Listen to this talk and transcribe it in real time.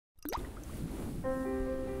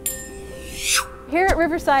Here at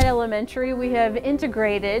Riverside Elementary, we have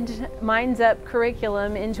integrated MindUP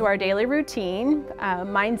curriculum into our daily routine.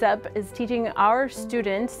 MindUP is teaching our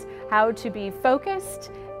students how to be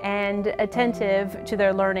focused and attentive to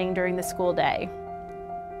their learning during the school day.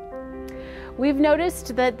 We've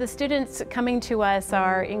noticed that the students coming to us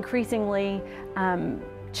are increasingly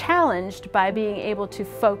challenged by being able to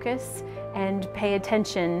focus and pay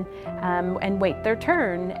attention and wait their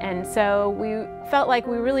turn. And so we felt like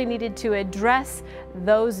we really needed to address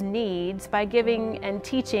those needs by giving and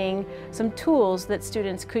teaching some tools that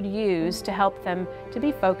students could use to help them to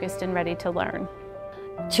be focused and ready to learn.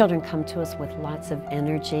 Children come to us with lots of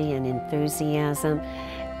energy and enthusiasm.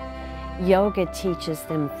 Yoga teaches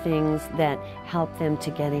them things that help them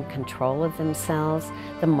to get in control of themselves.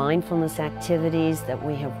 The mindfulness activities that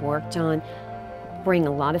we have worked on bring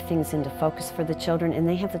a lot of things into focus for the children, and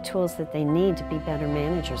they have the tools that they need to be better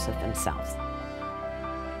managers of themselves.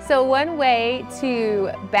 So one way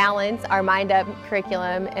to balance our MindUP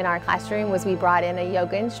curriculum in our classroom was we brought in a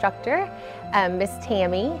yoga instructor, Miss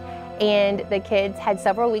Tammy, and the kids had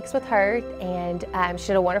several weeks with her, and she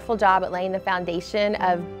did a wonderful job at laying the foundation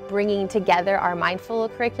of bringing together our mindful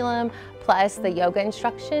curriculum plus the yoga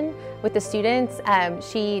instruction with the students.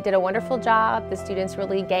 She did a wonderful job. The students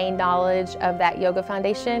really gained knowledge of that yoga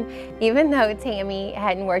foundation. Even though Tammy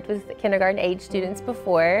hadn't worked with kindergarten age students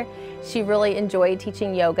before, she really enjoyed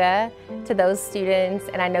teaching yoga to those students,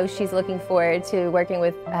 and I know she's looking forward to working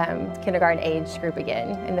with kindergarten age group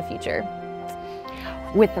again in the future.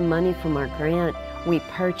 With the money from our grant, we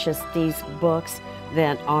purchased these books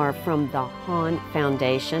that are from the Hahn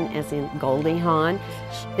Foundation, as in Goldie Hawn.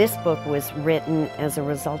 This book was written as a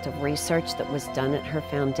result of research that was done at her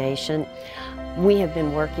foundation. We have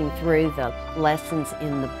been working through the lessons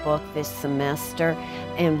in the book this semester,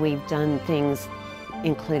 and we've done things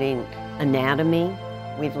including anatomy.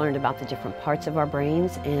 We've learned about the different parts of our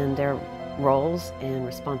brains and their roles and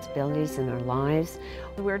responsibilities in our lives.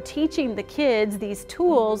 We're teaching the kids these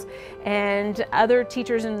tools, and other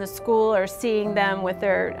teachers in the school are seeing them with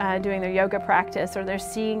their doing their yoga practice, or they're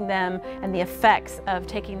seeing them and the effects of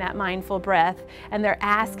taking that mindful breath, and they're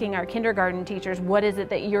asking our kindergarten teachers, what is it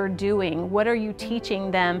that you're doing? What are you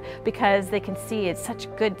teaching them? Because they can see it's such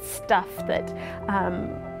good stuff that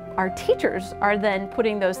our teachers are then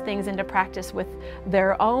putting those things into practice with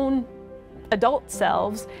their own adult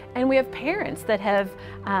selves, and we have parents that have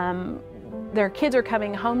their kids are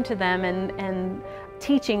coming home to them and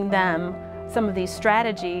teaching them some of these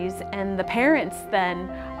strategies, and the parents then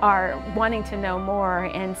are wanting to know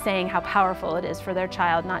more and saying how powerful it is for their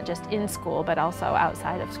child, not just in school but also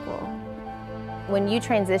outside of school. When you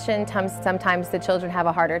transition, sometimes the children have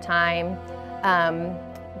a harder time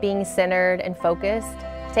being centered and focused.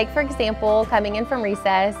 Take for example, coming in from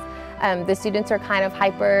recess, the students are kind of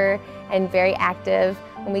hyper and very active.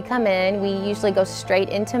 When we come in, we usually go straight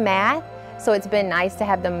into math. So it's been nice to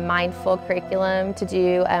have the mindful curriculum to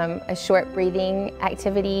do a short breathing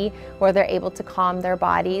activity where they're able to calm their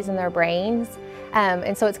bodies and their brains.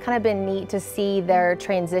 And so it's kind of been neat to see their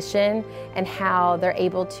transition and how they're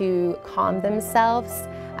able to calm themselves.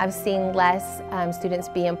 I've seen less students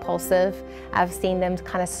be impulsive. I've seen them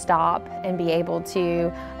kind of stop and be able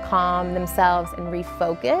to calm themselves and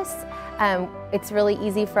refocus. It's really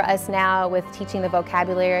easy for us now with teaching the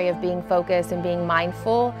vocabulary of being focused and being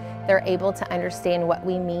mindful. They're able to understand what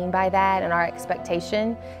we mean by that and our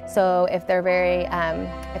expectation. So if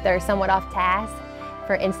they're somewhat off task,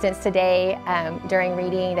 for instance today during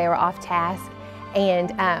reading they were off task,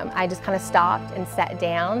 and I just kind of stopped and sat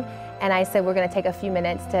down, and I said we're going to take a few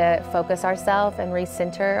minutes to focus ourselves and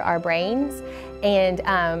recenter our brains, and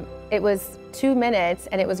it was 2 minutes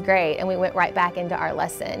and it was great, and we went right back into our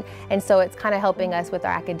lesson. And so it's kind of helping us with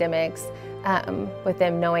our academics, with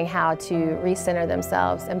them knowing how to recenter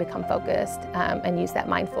themselves and become focused and use that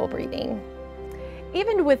mindful breathing.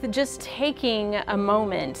 Even with just taking a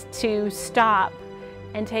moment to stop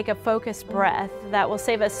and take a focused breath, that will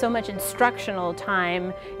save us so much instructional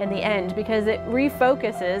time in the end, because it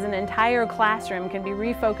refocuses. An entire classroom can be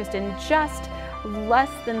refocused in just less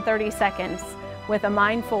than 30 seconds with a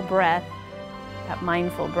mindful breath. That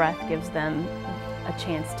mindful breath gives them a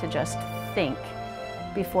chance to just think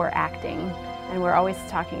before acting. And we're always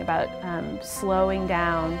talking about slowing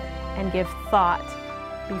down and give thought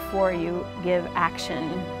before you give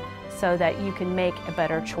action so that you can make a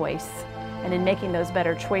better choice. And in making those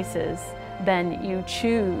better choices, then you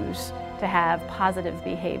choose to have positive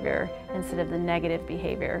behavior instead of the negative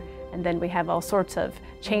behavior. And then we have all sorts of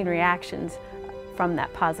chain reactions from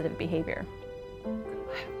that positive behavior.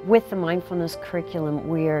 With the mindfulness curriculum,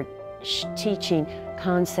 we are teaching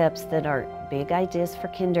concepts that are big ideas for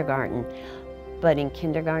kindergarten, but in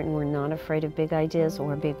kindergarten we're not afraid of big ideas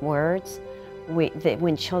or big words.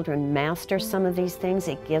 When children master some of these things,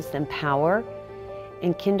 it gives them power.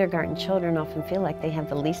 And kindergarten children often feel like they have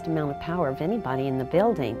the least amount of power of anybody in the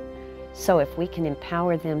building. So if we can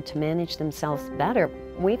empower them to manage themselves better,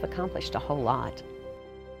 we've accomplished a whole lot.